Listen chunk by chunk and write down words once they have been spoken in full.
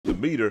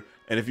meter.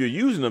 And if you're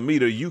using a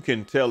meter, you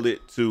can tell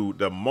it to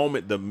the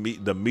moment the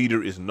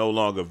meter is no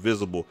longer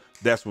visible,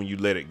 that's when you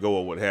let it go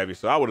or what have you.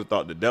 So I would have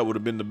thought that that would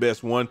have been the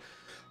best one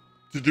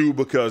to do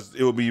because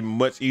it would be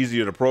much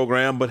easier to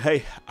program. But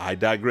hey, I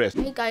digress.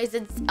 Hey guys,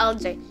 it's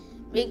LJ.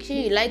 Make sure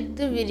you like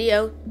the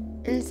video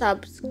and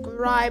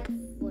subscribe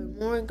for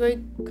more great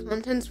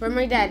contents from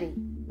my daddy.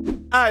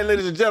 All right,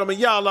 ladies and gentlemen,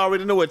 y'all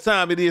already know what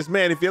time it is,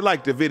 man. If you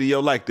like the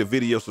video,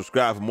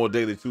 subscribe for more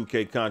daily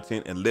 2K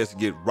content, and let's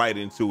get right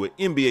into it.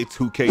 NBA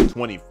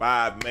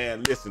 2K25,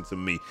 man, listen to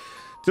me.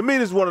 To me,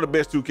 this is one of the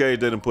best 2Ks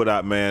that done put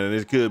out, man, and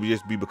it could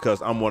just be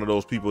because I'm one of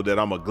those people that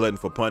I'm a glutton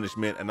for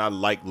punishment, and I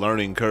like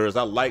learning curves.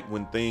 I like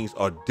when things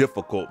are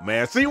difficult,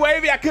 man. See,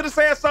 Wavy, I could have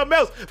said something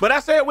else, but I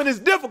said when it's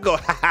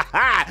difficult.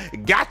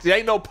 Gotcha,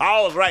 ain't no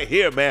pause right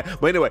here, man.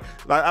 But anyway,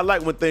 I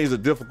like when things are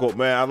difficult,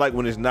 man. I like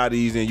when it's not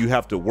easy and you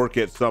have to work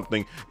at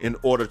something in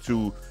order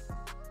to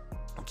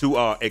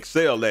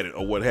excel at it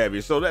or what have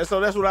you. So that's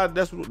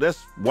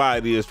why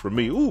it is for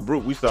me. Ooh,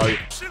 Brooke, we saw you.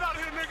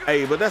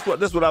 Hey, but that's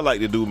what I like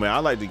to do, man. I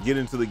like to get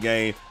into the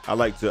game. I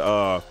like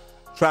to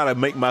try to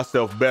make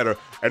myself better.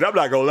 And I'm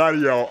not gonna lie to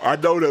y'all, I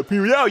know that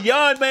people, yo,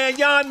 yawn man,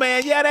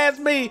 yeah, that's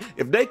me.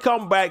 If they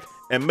come back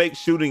and make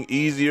shooting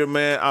easier,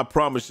 man, I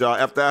promise y'all,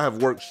 after I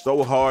have worked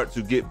so hard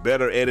to get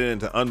better at it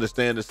and to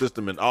understand the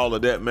system and all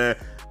of that, man,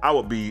 I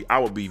would be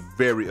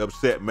very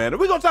upset, man. And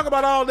we're gonna talk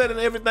about all that and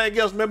everything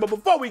else, man. But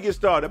before we get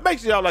started, make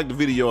sure y'all like the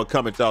video and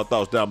comment y'all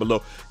thoughts down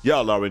below.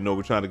 Y'all already know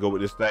we're trying to go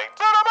with this thing to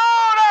the moon.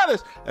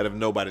 And if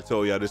nobody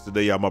told y'all this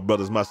today, y'all my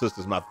brothers, my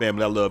sisters, my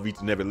family, I love each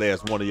and every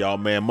last one of y'all,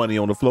 man. Money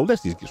on the floor.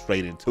 Let's just get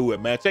straight into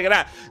it, man. Check it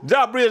out.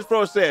 Job Bridge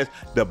Pro says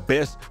the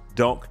best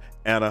dunk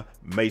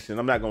animation.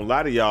 I'm not gonna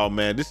lie to y'all,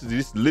 man.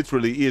 This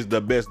literally is the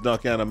best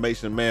dunk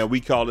animation, man.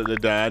 We call it the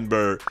dying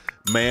bird.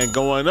 Man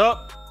going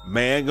up,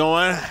 man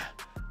going.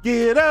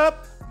 Get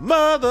up,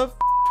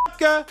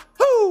 motherfucker.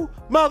 Whoo,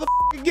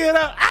 motherfucker, get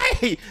up.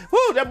 Hey,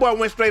 whoo, that boy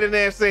went straight in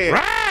there and said,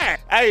 right.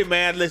 Hey,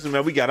 man, listen,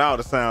 man, we got all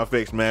the sound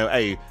effects, man.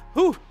 Hey,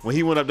 whoo, when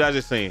he went up there, I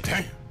just saying,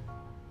 damn.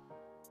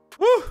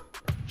 Whoo,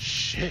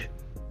 shit.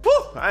 Whoo,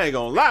 I ain't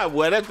gonna lie,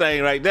 boy, that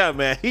thing right there,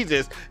 man,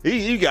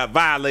 you got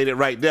violated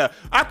right there.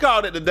 I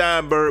called it the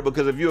dying bird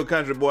because if you're a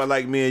country boy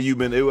like me and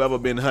you've ever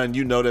been hunting,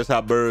 you know that's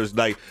how birds,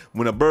 like,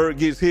 when a bird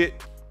gets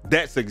hit,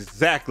 that's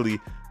exactly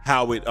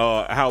how it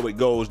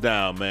goes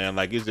down, man.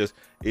 Like it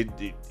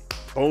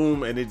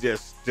boom, and it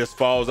just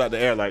falls out the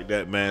air like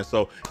that, man.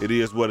 So it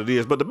is what it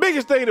is. But the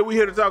biggest thing that we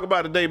here to talk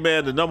about today,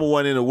 man, the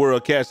 #1 in the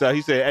world, Cash Out.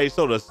 He said, hey,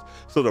 so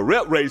the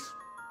rep race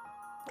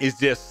is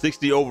just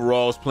 60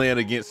 overalls playing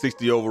against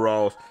 60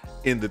 overalls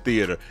in the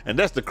theater, and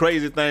that's the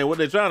crazy thing. What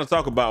they're trying to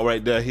talk about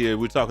right there here,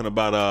 we're just talking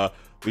about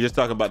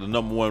the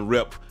 #1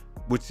 rep,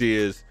 which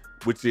is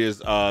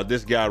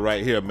this guy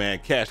right here, man,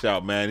 Cash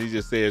Out, man. He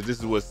just says this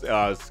is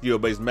what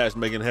skill-based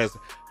matchmaking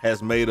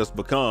has made us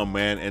become,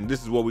 man. And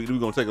this is what we're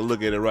gonna take a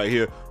look at it right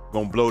here. We're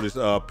gonna blow this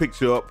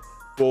picture up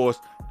for us,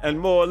 and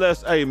more or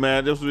less, hey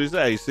man, this is what he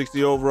say,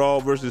 60 overall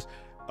versus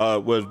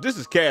well, this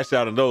is Cash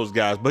Out and those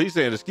guys, but he's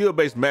saying the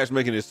skill-based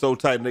matchmaking is so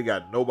tight and they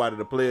got nobody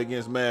to play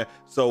against, man.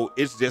 So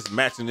it's just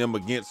matching them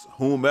against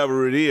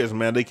whomever it is,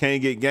 man. They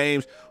can't get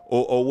games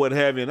or what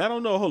have you. And I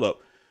don't know, hold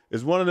up,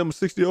 is one of them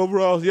 60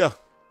 overalls? Yeah.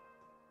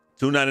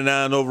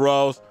 299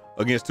 overalls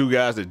against two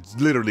guys that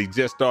literally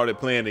just started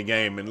playing the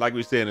game. And like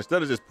we said,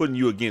 instead of just putting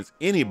you against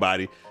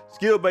anybody,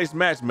 skill-based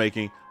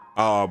matchmaking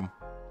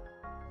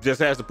just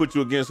has to put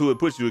you against who it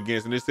puts you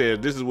against. And it says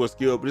this is what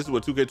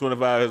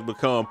 2K25 has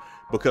become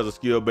because of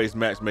skill-based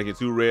matchmaking.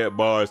 2 red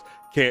bars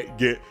can't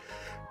get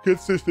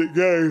consistent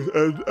games,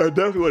 and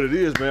that's what it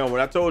is, man.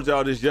 When I told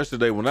y'all this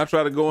yesterday, when I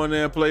try to go in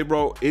there and play,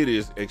 bro, it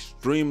is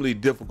extremely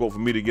difficult for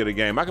me to get a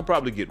game. I can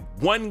probably get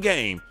one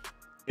game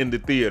in the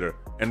theater,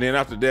 and then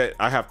after that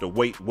I have to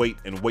wait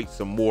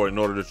some more in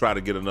order to try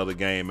to get another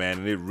game, man.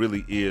 And it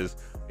really is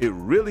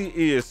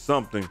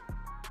something,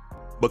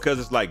 because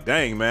it's like,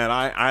 dang, man,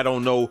 I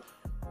don't know,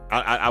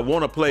 I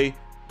want to play.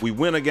 We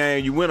win a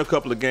game, you win a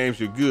couple of games,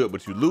 you're good,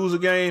 but you lose a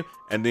game,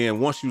 and then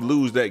once you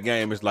lose that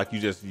game, it's like you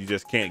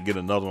just can't get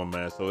another one,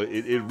 man. So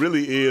it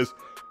really is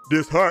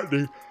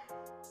disheartening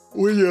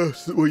when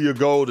you're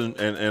gold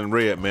and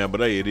red, man.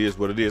 But hey, it is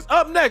what it is.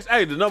 Up next,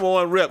 hey, the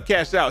 #1 rep,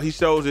 Cash Out. He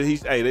shows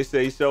it. They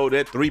say he showed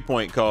that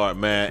 3-point card,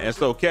 man. And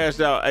so Cash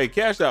Out, hey,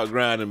 Cash Out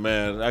grinding,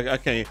 man. I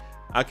can't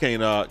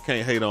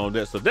hate on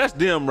that. So that's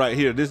them right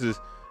here.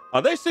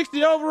 Are they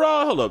 60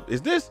 overall? Hold up,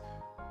 is this?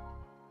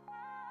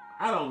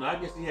 I don't know. I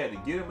guess he had to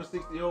get him a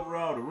 60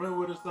 overall to run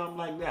with or something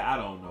like that. I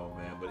don't know,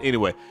 man. But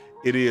anyway,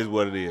 it is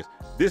what it is.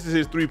 This is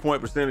his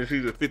 3-point percentage.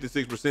 He's at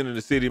 56% in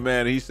the city,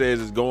 man. And he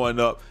says it's going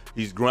up.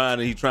 He's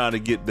grinding. He's trying to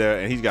get there,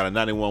 and he's got a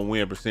 91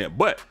 win percent.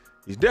 But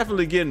he's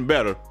definitely getting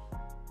better.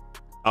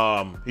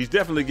 He's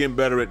definitely getting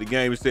better at the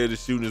game. He said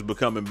his shooting is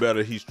becoming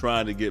better. He's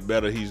trying to get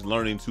better. He's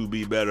learning to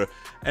be better,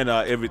 and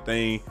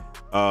everything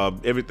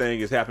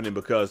is happening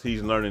because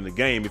he's learning the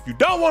game. If you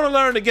don't want to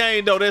learn the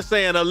game, though, they're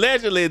saying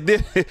allegedly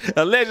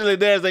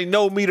there's a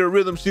no meter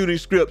rhythm shooting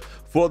script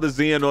for the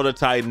Zen or the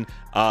Titan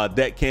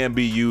that can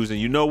be used.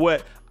 And you know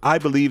what? I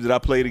believe that I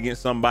played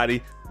against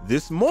somebody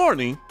this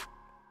morning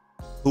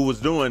who was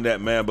doing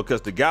that, man,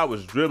 because the guy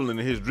was dribbling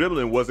and his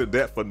dribbling wasn't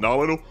that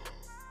phenomenal.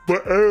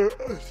 But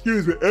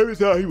excuse me, every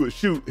time he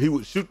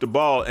would shoot the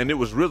ball and it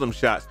was rhythm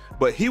shots.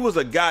 But he was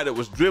a guy that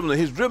was dribbling.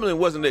 His dribbling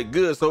wasn't that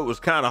good, so it was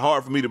kind of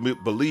hard for me to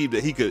believe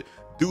that he could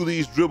do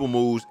these dribble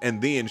moves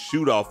and then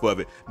shoot off of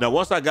it. Now,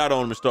 once I got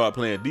on him and started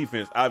playing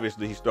defense,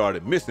 obviously he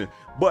started missing.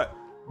 But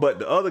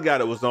the other guy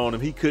that was on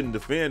him, he couldn't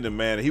defend him,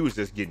 man. He was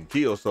just getting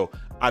killed. So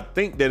I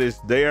think that it's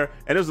there.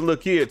 And it was a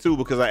little kid too,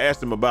 because I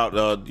asked him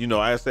about, you know,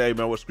 I said, hey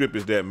man, what script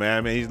is that,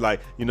 man? And he's like,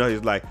 you know,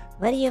 he's like,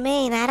 what do you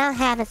mean? I don't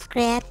have a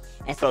script.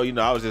 And so, you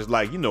know, I was just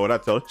like, you know what I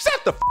told him?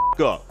 Shut the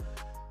f up.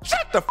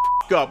 Shut the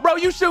f up. Bro,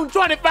 you shooting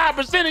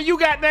 25% and you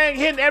got dang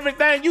hitting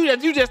everything.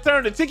 You just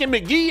turned the Chicken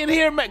McGee in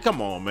here, man.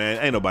 Come on, man.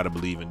 Ain't nobody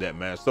believing that,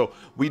 man. So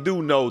we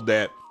do know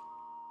that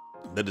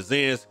the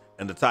Zyns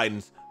and the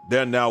Titans,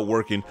 they're now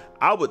working.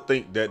 I would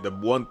think that the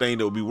one thing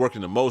that will be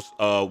working the most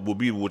will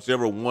be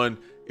whichever one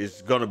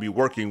is going to be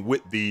working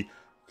with the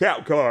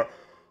cap card.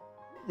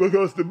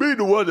 Because to be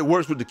the one that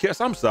works with the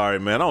cats, I'm sorry,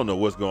 man. I don't know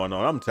what's going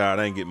on. I'm tired.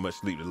 I ain't getting much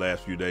sleep the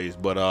last few days.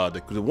 But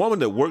the woman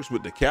that works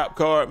with the cap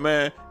card,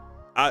 man,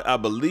 I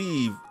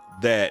believe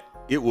that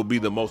it will be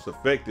the most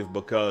effective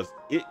because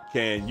you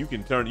can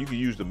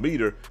use the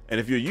meter. And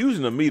if you're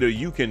using the meter,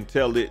 you can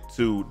tell it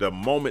to the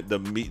moment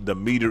the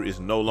meter is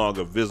no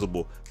longer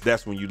visible.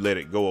 That's when you let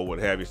it go or what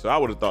have you. So I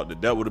would have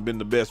thought that would have been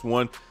the best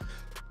one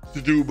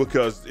to do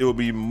because it would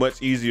be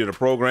much easier to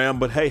program.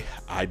 But hey,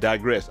 I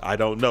digress. I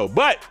don't know.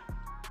 But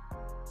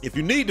if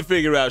you need to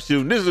figure out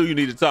shooting, this is who you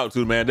need to talk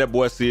to, man. That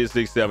boy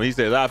Sid67. He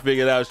says, I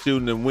figured out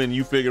shooting, and when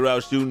you figure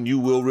out shooting, you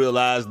will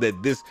realize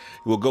that this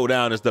will go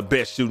down as the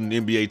best shooting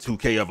NBA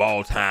 2K of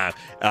all time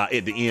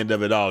at the end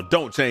of it all.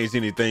 Don't change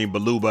anything,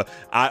 Baluba.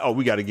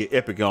 We got to get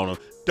epic on him.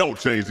 Don't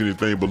change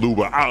anything,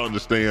 Baluba. I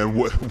understand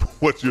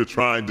what you're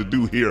trying to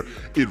do here.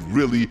 It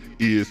really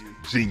is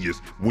genius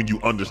when you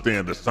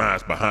understand the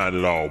science behind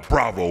it all.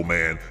 Bravo,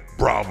 man.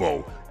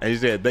 Bravo. And he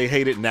said they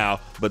hate it now,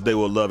 but they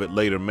will love it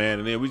later, man.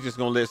 And then we just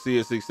gonna let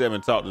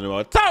Sid67 talk to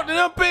them. Talk to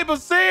them people,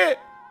 Sid.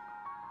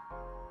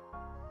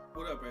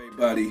 What up,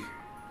 everybody?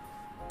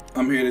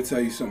 I'm here to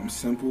tell you something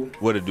simple.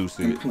 What it do,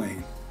 Sid? And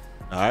plain.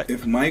 All right.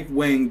 If Mike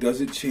Wang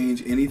doesn't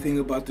change anything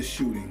about the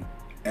shooting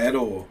at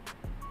all,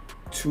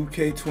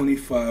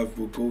 2K25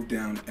 will go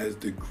down as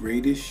the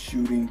greatest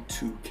shooting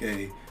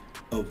 2K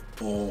of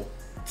all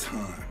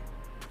time.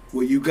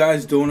 What you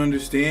guys don't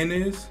understand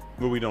is...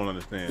 What we don't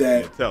understand?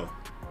 That yeah, tell them.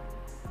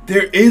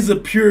 There is a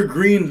pure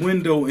green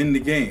window in the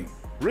game.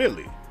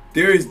 Really?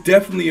 There is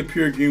definitely a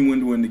pure green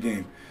window in the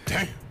game.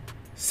 Damn.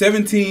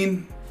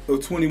 17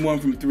 of 21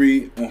 from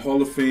 3 on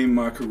Hall of Fame,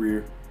 my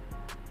career.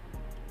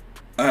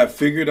 I have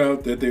figured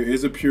out that there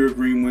is a pure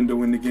green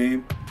window in the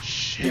game.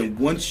 Shit. And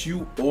once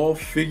you all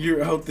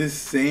figure out this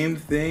same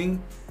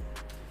thing,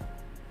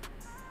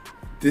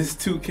 this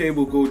 2K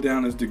will go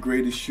down as the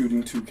greatest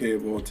shooting 2K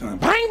of all time.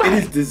 Bang, bang.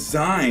 It is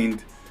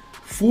designed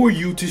for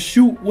you to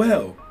shoot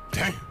well.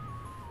 Damn.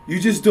 You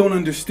just don't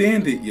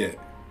understand it yet.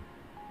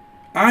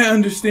 I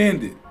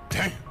understand it.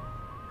 Damn.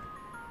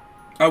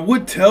 I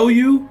would tell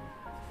you,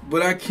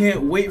 but I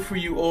can't wait for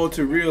you all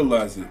to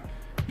realize it.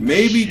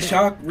 Maybe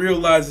Chalk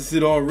realizes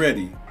it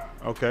already.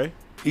 Okay.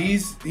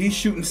 He's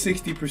shooting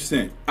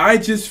 60%. I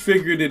just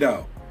figured it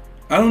out.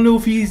 I don't know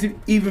if he's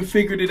even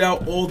figured it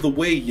out all the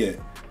way yet.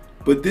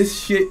 But this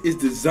shit is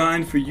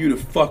designed for you to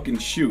fucking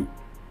shoot.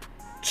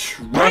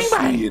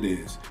 Trust me, it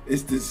is.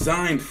 It's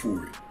designed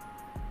for it.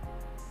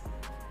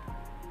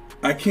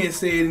 I can't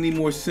say it any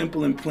more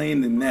simple and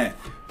plain than that.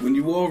 When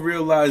you all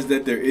realize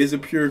that there is a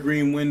pure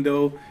green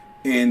window,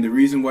 and the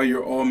reason why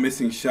you're all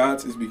missing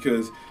shots is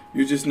because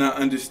you're just not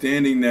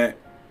understanding that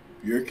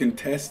you're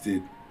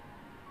contested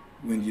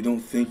when you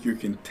don't think you're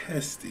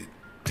contested.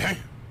 Damn.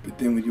 But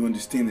then when you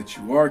understand that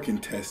you are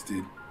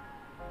contested,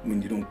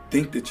 when you don't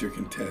think that you're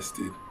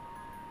contested,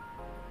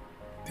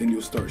 then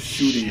you'll start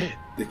shooting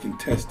the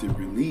contested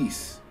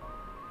release.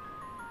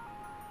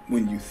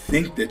 When you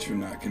think that you're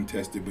not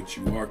contested, but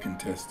you are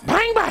contested.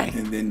 Bang, bang.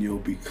 And then you'll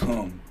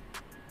become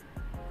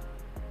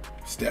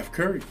Steph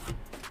Curry.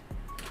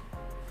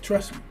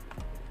 Trust me.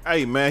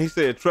 Hey, man, he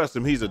said trust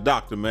him. He's a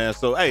doctor, man.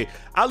 So, hey,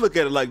 I look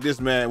at it like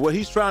this, man. What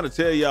he's trying to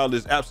tell y'all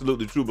is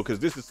absolutely true because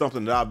this is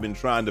something that I've been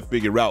trying to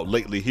figure out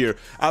lately here.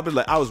 I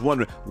was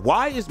wondering,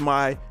 why is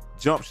my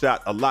jump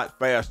shot a lot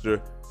faster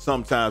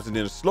sometimes and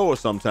then slower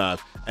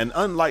sometimes? And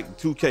unlike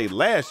 2K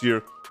last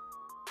year,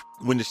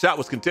 when the shot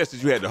was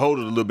contested, you had to hold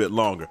it a little bit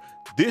longer.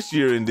 This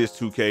year in this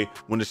 2K,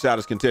 when the shot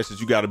is contested,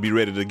 you got to be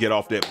ready to get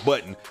off that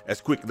button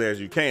as quickly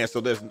as you can.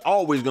 So there's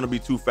always going to be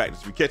two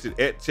factors. If you catch it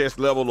at chest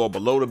level or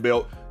below the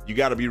belt, you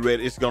got to be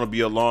ready. It's going to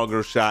be a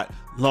longer shot,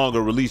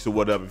 longer release or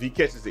whatever. If he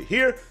catches it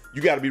here,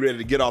 you got to be ready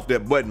to get off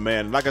that button,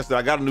 man. Like I said,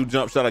 I got a new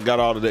jump shot. I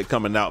got all of that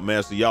coming out,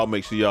 man. So y'all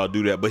make sure y'all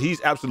do that. But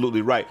he's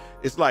absolutely right.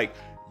 It's like,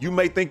 you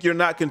may think you're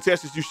not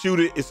contested, you shoot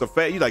it, it's a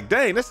fact. You're like,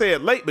 dang, let's say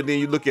it late, but then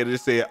you look at it, it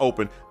said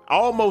open.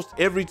 Almost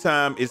every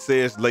time it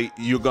says late,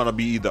 you're gonna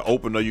be either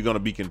open or you're gonna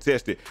be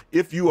contested.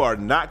 If you are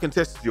not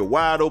contested, you're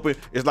wide open.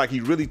 It's like he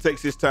really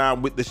takes his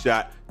time with the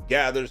shot,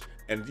 gathers,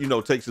 and you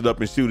know, takes it up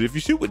and shoot it. If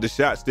you shoot with the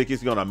shot stick,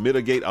 it's gonna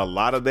mitigate a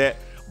lot of that,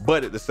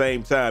 but at the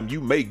same time, you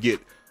may get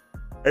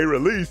a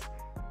release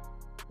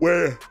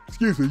where,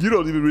 excuse me, you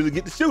don't even really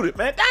get to shoot it,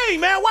 man.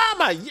 Dang, man, why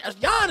am I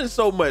yawning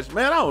so much,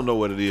 man? I don't know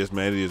what it is,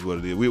 man. It is what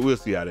it is. We'll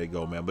see how they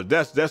go, man. But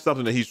that's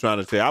something that he's trying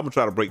to tell. I'm gonna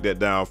try to break that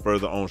down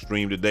further on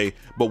stream today.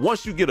 But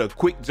once you get a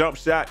quick jump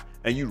shot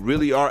and you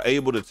really are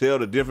able to tell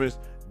the difference,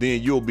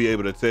 then you'll be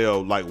able to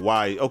tell like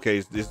why,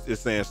 okay,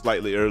 it's saying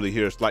slightly early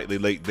here, slightly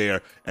late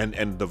there,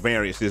 and the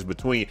variance is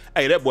between.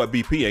 Hey, that boy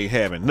BP ain't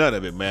having none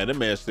of it, man. That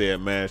man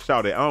said, man,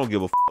 shout it, I don't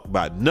give a fuck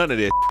about none of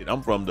that shit.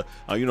 I'm from the,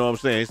 you know what I'm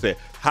saying? He said,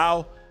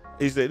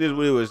 he said, this is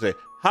what he would say,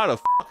 how the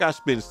fuck I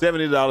spend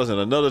 $70 and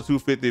another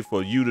 $250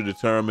 for you to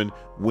determine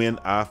when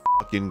I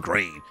fucking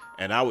grade?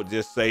 And I would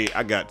just say,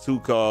 I got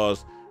 2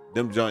 cars,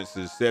 them joints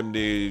is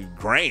 70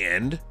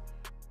 grand.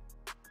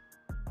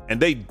 And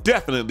they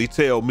definitely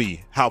tell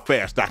me how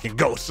fast I can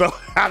go. So,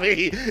 I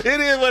mean, it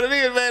is what it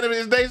is, man.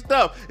 It's their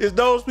stuff. It's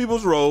those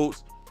people's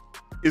roads.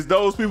 It's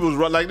those people's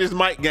roads. Like this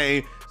Mike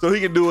game, so he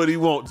can do what he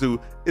want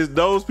to. It's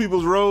those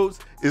people's roads.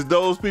 It's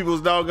those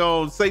people's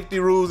doggone safety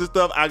rules and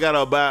stuff. I gotta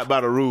abide by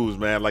the rules,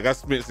 man. Like I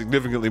spent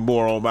significantly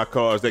more on my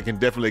cars that can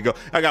definitely go.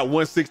 I got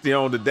 160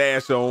 on the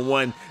dash on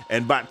one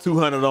and about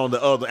 200 on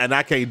the other, and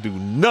I can't do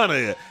none of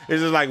it.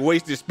 It's just like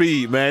wasted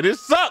speed, man. It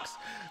sucks.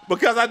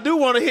 Because I do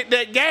want to hit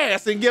that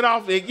gas and get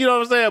off it, you know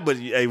what I'm saying? But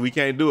hey, we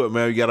can't do it,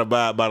 man. We gotta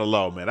abide by the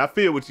law, man. I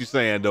feel what you're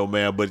saying though,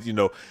 man. But you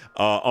know,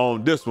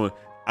 on this one,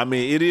 I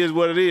mean, it is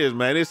what it is,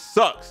 man. It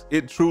sucks.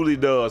 It truly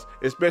does,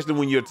 especially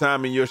when you're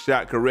timing your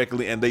shot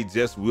correctly and they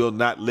just will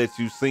not let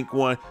you sink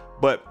one.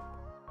 But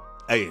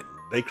hey,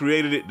 they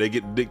created it. They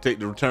get to dictate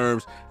the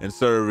terms and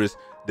service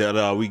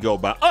that we go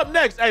by. Up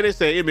next, hey, they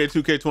say NBA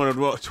 2K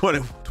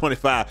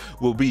 2025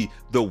 will be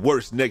the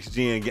worst next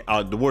gen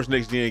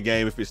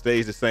game if it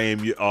stays the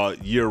same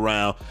year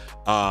round.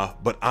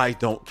 But I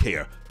don't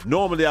care.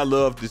 Normally, I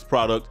love this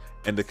product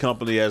and the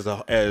company and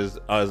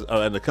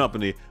the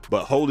company,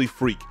 but holy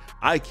freak,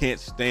 I can't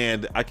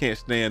stand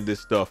this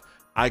stuff.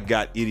 I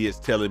got idiots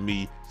telling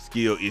me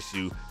skill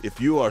issue.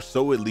 If you are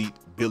so elite,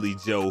 Billy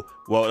Joe,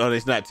 well, no,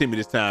 it's not Timmy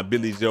this time,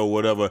 Billy Joe,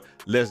 whatever,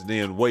 less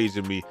than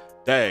wager me.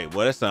 Dang,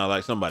 boy, that sounds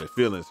like somebody's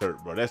feelings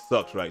hurt, bro. That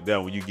sucks right there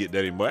when you get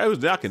that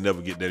emotion. I can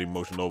never get that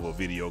emotion over a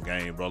video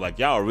game, bro. Like,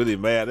 y'all really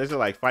mad. That's just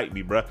like, fight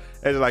me, bro.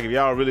 That's just like, if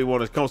y'all really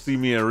want to come see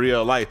me in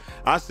real life.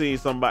 I seen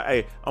somebody,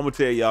 hey, I'm going to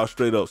tell y'all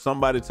straight up.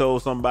 Somebody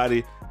told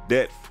somebody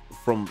that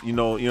from, you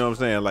know what I'm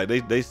saying? Like,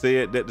 they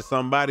said that to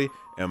somebody,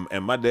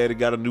 and my daddy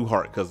got a new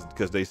heart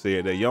because they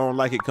said that. You don't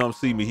like it, come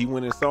see me. He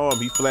went and saw him.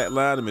 He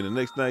flatlined him, and the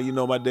next thing you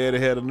know, my daddy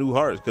had a new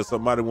heart because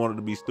somebody wanted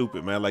to be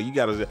stupid, man. Like, you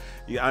gotta,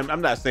 I'm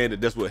not saying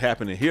that that's what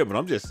happened in here, but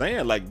I'm just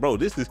saying, like, bro,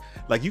 this is,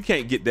 like, you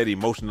can't get that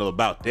emotional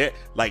about that.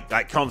 Like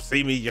come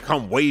see me, you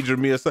come wager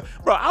me or something.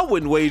 Bro, I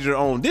wouldn't wager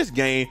on this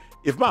game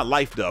if my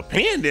life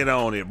depended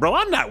on it, bro.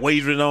 I'm not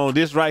wagering on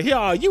this right here.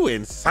 Are you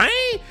insane?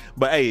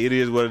 But hey, it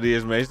is what it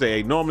is, man. They say,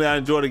 hey, normally I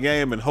enjoy the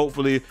game, and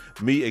hopefully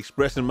me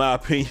expressing my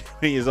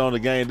opinions on the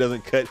game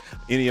doesn't cut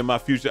any of my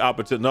future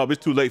opportunities. No,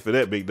 it's too late for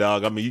that, big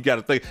dog. I mean, you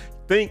got to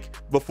think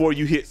before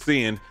you hit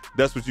send.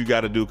 That's what you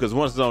got to do, because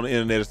once it's on the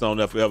internet, it's on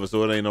there forever,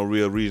 so it ain't no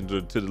real reason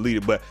to delete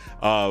it. But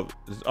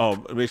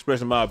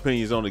expressing my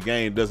opinions on the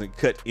game doesn't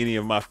cut any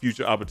of my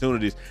future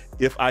opportunities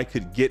if I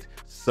could get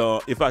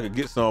some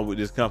with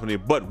this company.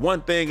 But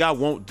one thing I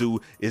won't do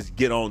is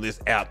get on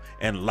this app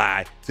and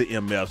lie to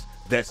MFs.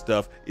 That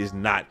stuff is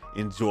not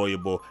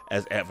enjoyable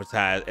as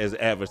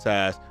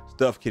advertised.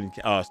 Stuff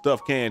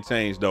can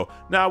change though.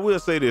 Now I will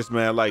say this,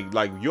 man,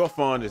 like your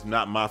fun is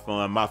not my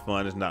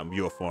fun is not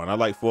your fun. I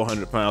like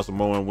 400 pounds or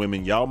more in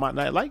women. Y'all might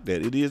not like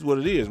that. It is what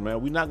it is,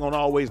 man. We're not gonna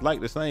always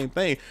like the same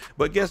thing,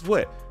 but guess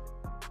what?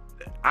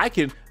 I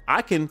can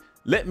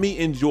let me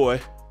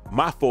enjoy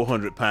my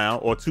 400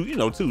 pound or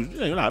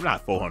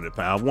not 400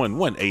 pound,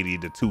 180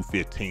 to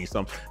 215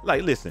 something.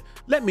 Like, listen,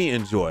 let me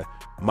enjoy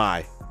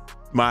my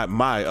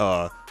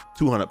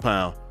 200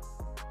 pound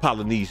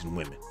Polynesian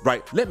women,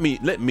 right? Let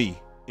me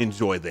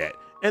enjoy that,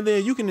 and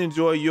then you can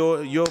enjoy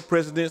your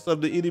presidents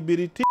of the itty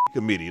bitty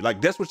committee.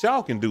 Like, that's what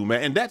y'all can do,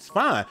 man, and that's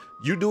fine.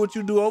 You do what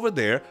you do over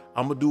there,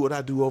 I'm gonna do what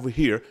I do over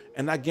here,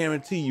 and I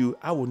guarantee you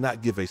I will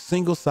not give a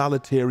single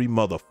solitary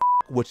motherfucker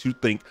what you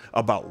think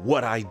about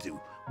what I do,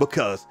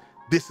 because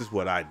this is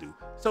what I do.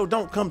 So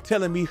don't come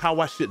telling me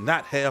how I should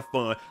not have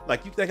fun.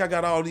 Like, you think I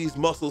got all these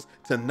muscles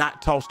to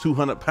not toss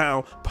 200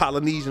 pound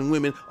Polynesian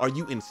women? Are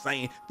you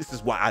insane? This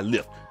is why I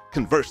lift.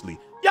 Conversely,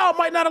 y'all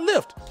might not have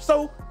lift,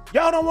 so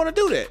y'all don't want to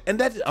do that, and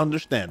that's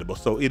understandable.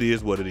 So it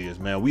is what it is,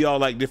 man. We all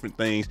like different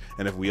things,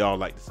 and if we all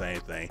like the same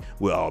thing,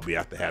 we'll all be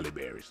after Halle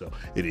Berry. So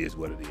it is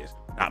what it is.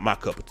 Not my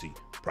cup of tea,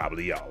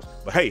 probably y'all's,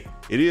 but hey,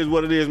 it is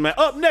what it is, man.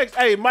 Up next,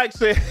 hey, Mike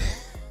said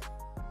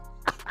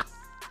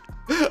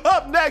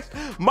up next,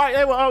 Mike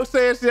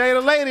said she ain't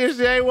a lady and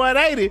she ain't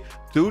 180.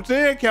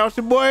 210, count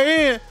your boy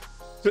in.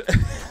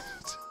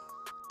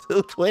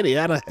 220,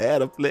 I done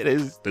had a play.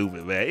 This is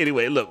stupid, man.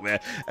 Anyway, look, man.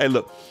 Hey,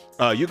 look,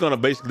 you're gonna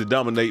basically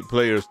dominate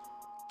players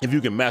if you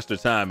can master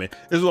timing.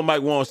 This is what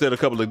Mike Warren said a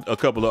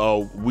couple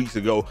of weeks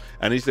ago,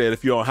 and he said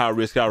if you're on high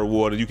risk, high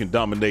reward, and you can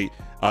dominate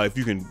if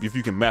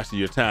you can master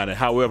your timing.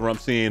 However, I'm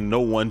seeing no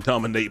one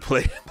dominate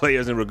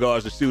players in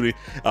regards to shooting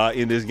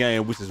in this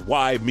game, which is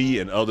why me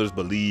and others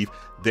believe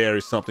there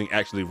is something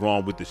actually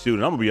wrong with the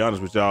shooting. I'm gonna be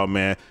honest with y'all,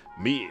 man.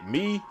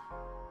 Me,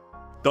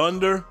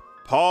 Thunder,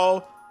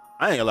 Paul,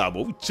 I ain't gonna lie,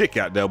 boy, we chick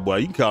out there, boy.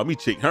 You can call me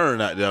Chick Hearn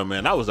out there,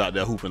 man. I was out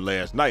there hooping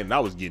last night and I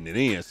was getting it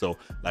in. So,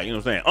 like, you know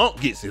what I'm saying? Ump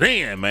gets it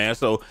in, man.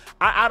 So,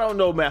 I don't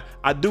know, man.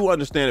 I do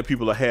understand that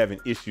people are having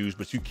issues,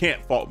 but you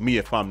can't fault me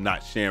if I'm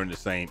not sharing the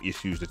same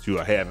issues that you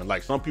are having.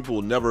 Like, some people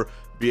will never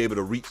be able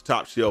to reach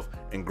top shelf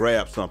and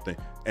grab something,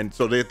 and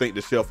so they think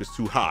the shelf is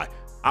too high.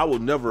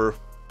 I'm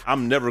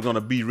never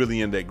gonna be really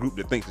in that group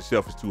that thinks the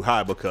shelf is too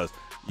high because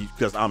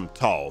I'm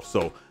tall.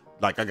 So,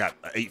 like, I got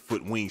an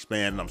 8-foot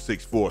wingspan and I'm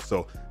 6'4",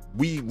 so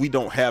we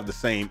don't have the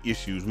same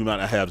issues. We might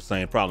not have the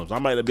same problems. I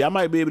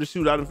might be able to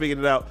shoot out and figure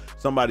it out.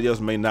 Somebody else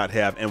may not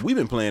have. And we've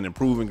been playing in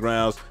proving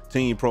grounds,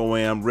 team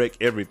pro-am, rec,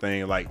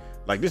 everything. Like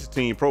this is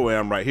team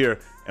pro-am right here,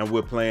 and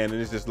we're playing, and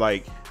it's just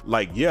like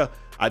yeah,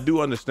 I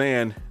do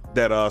understand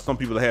that some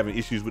people are having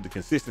issues with the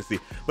consistency.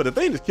 But the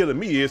thing that's killing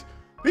me is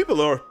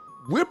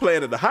we're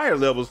playing at the higher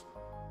levels,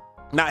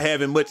 not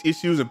having much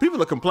issues, and people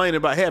are complaining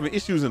about having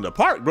issues in the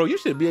park. Bro, you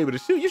should be able to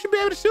shoot. You should be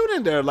able to shoot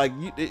in there. Like,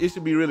 it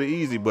should be really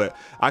easy. But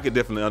I could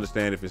definitely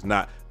understand if it's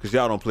not, because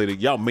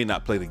y'all may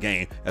not play the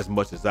game as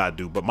much as I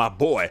do. But my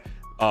boy,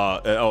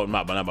 not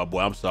my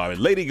boy, I'm sorry,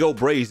 Lady Go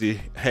Brazy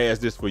has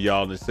this for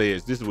y'all, and it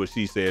says, this is what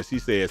she says. She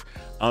says,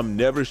 I'm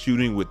never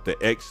shooting with the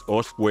X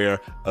or square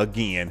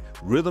again.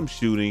 Rhythm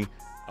shooting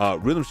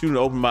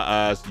opened my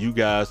eyes. You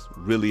guys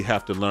really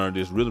have to learn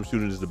this. Rhythm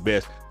shooting is the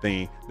best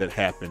thing that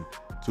happened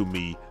to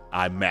me.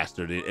 I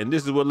mastered it. And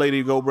this is what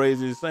Lady Go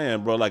Brazy is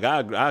saying, bro. Like,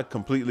 I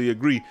completely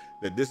agree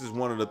that this is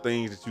one of the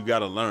things that you got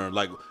to learn.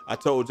 Like, I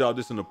told y'all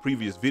this in a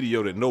previous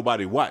video that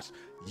nobody watched.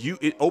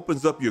 It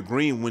opens up your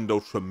green window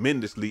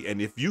tremendously. And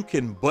if you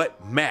can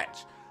but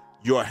match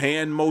your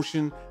hand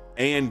motion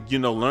and, you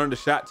know, learn the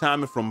shot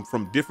timing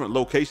from different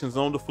locations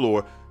on the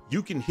floor,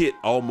 you can hit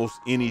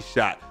almost any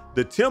shot.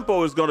 The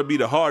tempo is going to be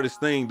the hardest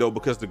thing, though,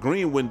 because the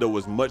green window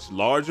is much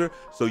larger.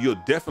 So you're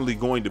definitely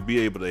going to be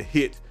able to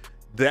hit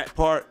that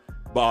part,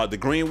 the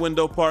green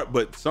window part,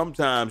 but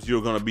sometimes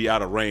you're going to be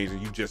out of range and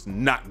you're just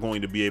not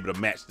going to be able to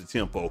match the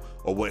tempo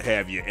or what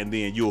have you, and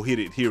then you'll hit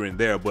it here and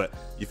there. But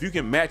if you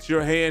can match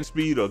your hand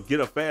speed or get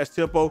a fast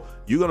tempo,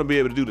 you're going to be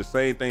able to do the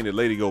same thing that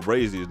Lady Go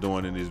Brazy is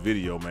doing in this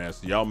video, man.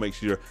 So y'all make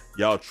sure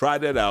y'all try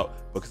that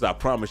out, because I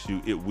promise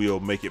you it will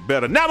make it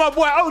better. Now my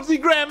boy OG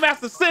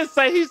Grandmaster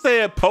Sensei, he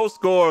said post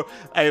score.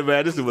 Hey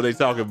man, this is what they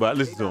talking about.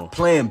 Listen to him.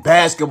 Playing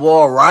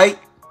basketball, right?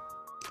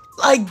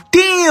 Like,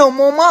 damn,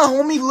 on my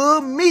homie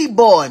Lil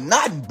Meatball,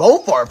 not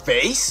both our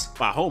face.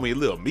 My homie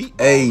Lil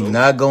Meatball. Hey, though.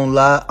 not gonna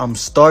lie, I'm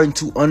starting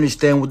to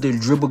understand what the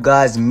dribble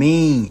guys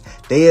mean.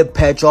 They'll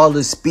patch all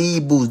the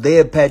speed boosts,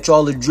 they'll patch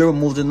all the dribble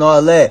moves and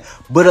all that.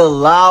 But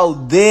allow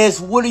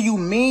this, what do you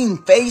mean?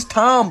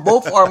 FaceTime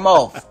both our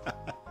mouth.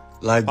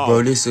 Like,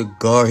 bro, this a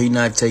guard. He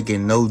not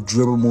taking no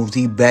dribble moves.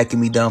 He backing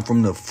me down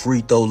from the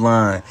free throw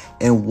line.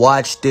 And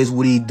watch this,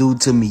 what he do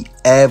to me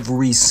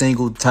every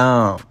single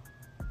time.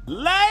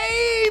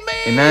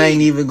 And I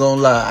ain't even gonna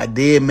lie, I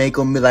did make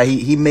him like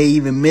he may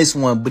even miss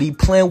one, but he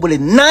playing with a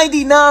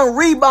 99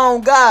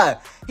 rebound guy.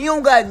 He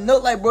don't got no,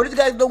 like, bro, this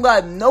guy don't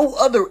got no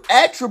other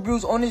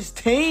attributes on his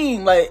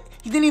team. Like,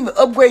 he didn't even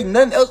upgrade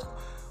nothing else.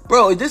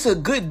 Bro, is this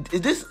effective?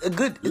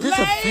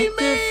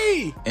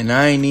 And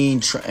I ain't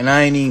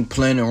even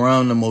playing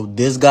around no more.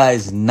 This guy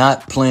is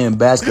not playing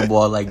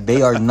basketball. Like,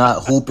 they are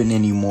not hooping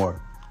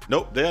anymore.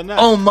 Nope, they're not.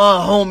 On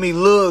my homie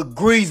Lil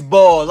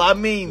Greaseball, I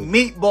mean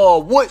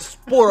Meatball, what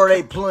sport are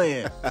they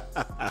playing?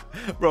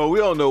 Bro, we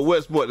don't know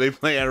what sport they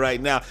playing right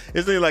now.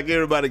 It seems like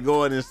everybody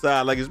going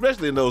inside, like,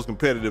 especially in those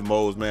competitive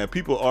modes, man.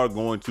 People are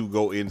going to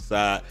go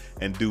inside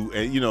and do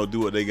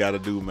what they got to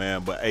do,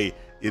 man. But hey,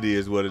 it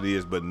is what it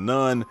is. But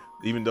none,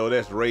 even though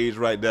that's rage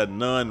right there,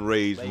 none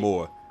rage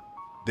more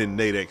than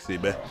Nate XC,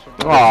 man.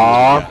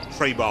 Aww.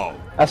 Trey Ball.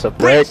 That's a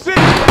brick.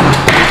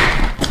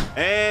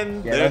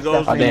 And there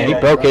goes. Oh, damn, he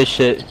broke his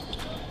shit.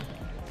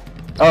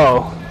 Uh-oh.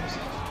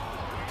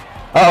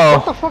 Uh-oh.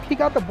 What the fuck? He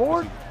got the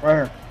board?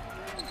 Right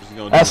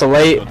here. That's a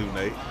late.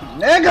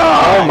 Nigga!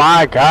 Oh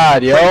my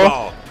god,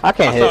 yo. I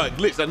can't hit.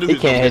 Glitch. I knew he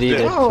can't hit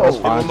either. That's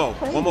fine.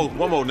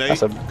 One more, Nate.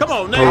 That's a Come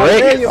on, Nate.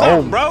 brick.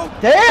 Oh, bro.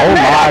 Damn, oh man,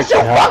 my that's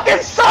your god.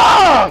 fucking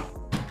song!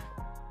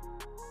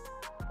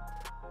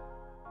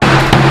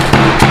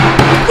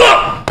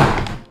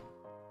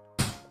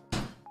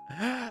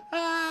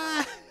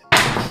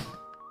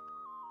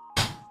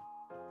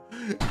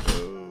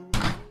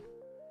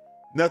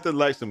 Nothing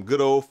like some good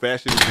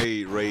old-fashioned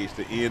Nate rage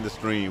to end the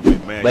stream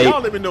with, man.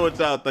 Y'all let me know what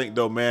y'all think,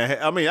 though, man.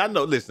 I mean, I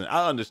know, listen,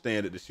 I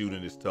understand that the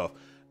shooting is tough.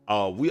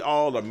 We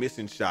all are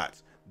missing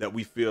shots that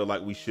we feel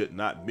like we should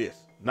not miss.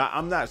 Now,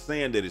 I'm not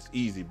saying that it's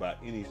easy by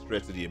any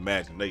stretch of the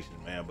imagination,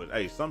 man, but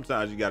hey,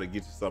 sometimes you got to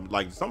get you something.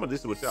 Like, some of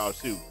this is what y'all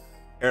shoot,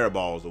 air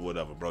balls or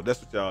whatever, bro.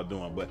 That's what y'all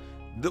doing. But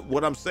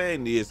What I'm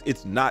saying is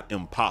it's not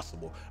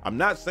impossible. I'm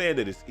not saying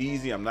that it's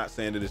easy. I'm not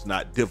saying that it's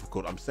not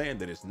difficult. I'm saying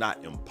that it's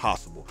not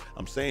impossible.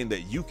 I'm saying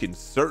that you can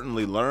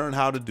certainly learn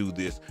how to do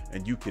this,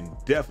 and you can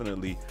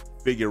definitely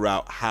figure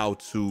out how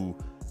to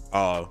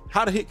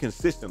hit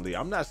consistently.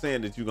 I'm not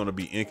saying that you're going to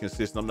be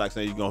inconsistent. I'm not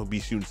saying you're going to be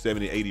shooting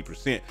 70,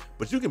 80%,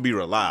 but you can be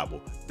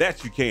reliable.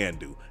 That you can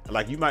do.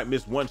 Like, you might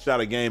miss one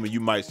shot a game and you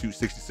might shoot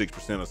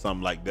 66% or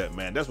something like that,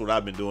 man. That's what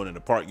I've been doing in the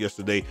park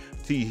yesterday.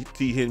 T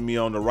hitting me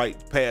on the right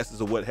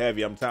passes or what have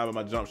you. I'm timing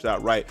my jump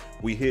shot right.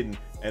 We hitting.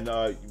 And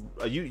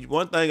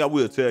one thing I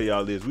will tell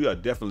y'all is we are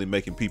definitely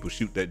making people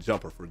shoot that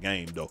jumper for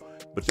game, though.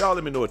 But y'all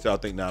let me know what y'all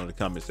think down in the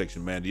comment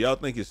section, man. Do y'all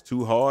think it's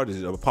too hard?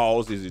 Is it a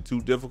pause? Is it too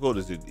difficult?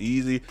 Is it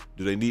easy?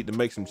 Do they need to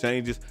make some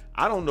changes?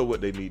 I don't know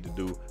what they need to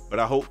do, but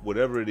I hope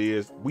whatever it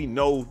is, we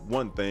know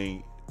one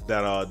thing,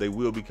 that they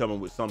will be coming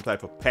with some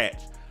type of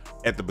patch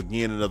at the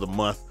beginning of the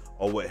month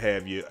or what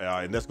have you,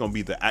 and that's going to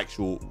be the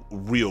actual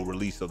real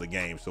release of the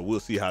game. So we'll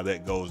see how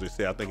that goes. They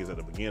say, I think it's at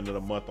the beginning of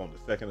the month on the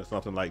 2nd or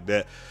something like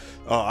that.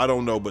 I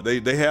don't know, but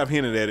they have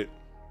hinted at it,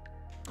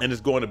 and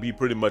it's going to be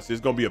pretty much,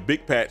 it's going to be a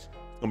big patch. It's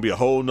going to be a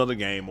whole nother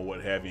game or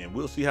what have you, and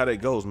we'll see how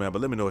that goes, man.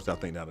 But let me know what y'all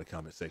think down in the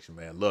comment section,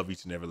 man. Love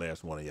each and every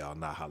last one of y'all.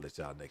 Now, holla at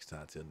y'all next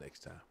time. Till next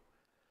time.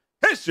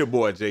 It's your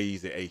boy Jay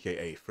Easy,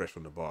 aka Fresh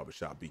from the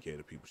Barbershop, BK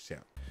the People's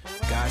Champ.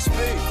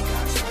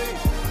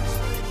 Godspeed.